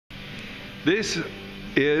This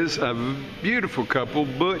is a beautiful couple,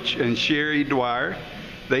 Butch and Sherry Dwire.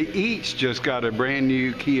 They each just got a brand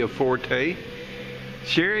new Kia Forte.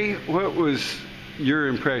 Sherry, what was your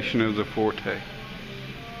impression of the Forte?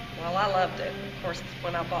 Well, I loved it. Of course,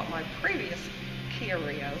 when I bought my previous Kia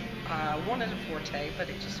Rio, I wanted a Forte, but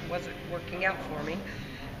it just wasn't working out for me.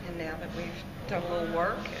 And now that we've done a little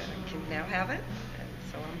work, I can now have it. And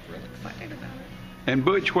so I'm real excited about it. And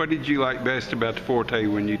Butch, what did you like best about the Forte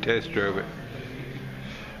when you test drove it?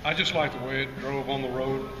 I just like the way it drove on the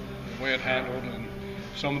road, the way it handled, and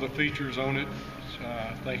some of the features on it.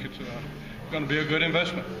 I think it's going to be a good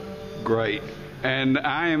investment. Great. And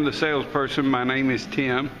I am the salesperson. My name is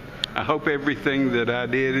Tim. I hope everything that I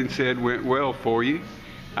did and said went well for you.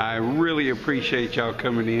 I really appreciate y'all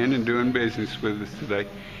coming in and doing business with us today.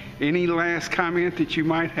 Any last comment that you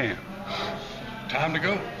might have? Time to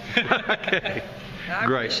go. Okay. I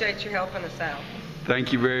Great. appreciate you helping us out.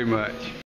 Thank you very much.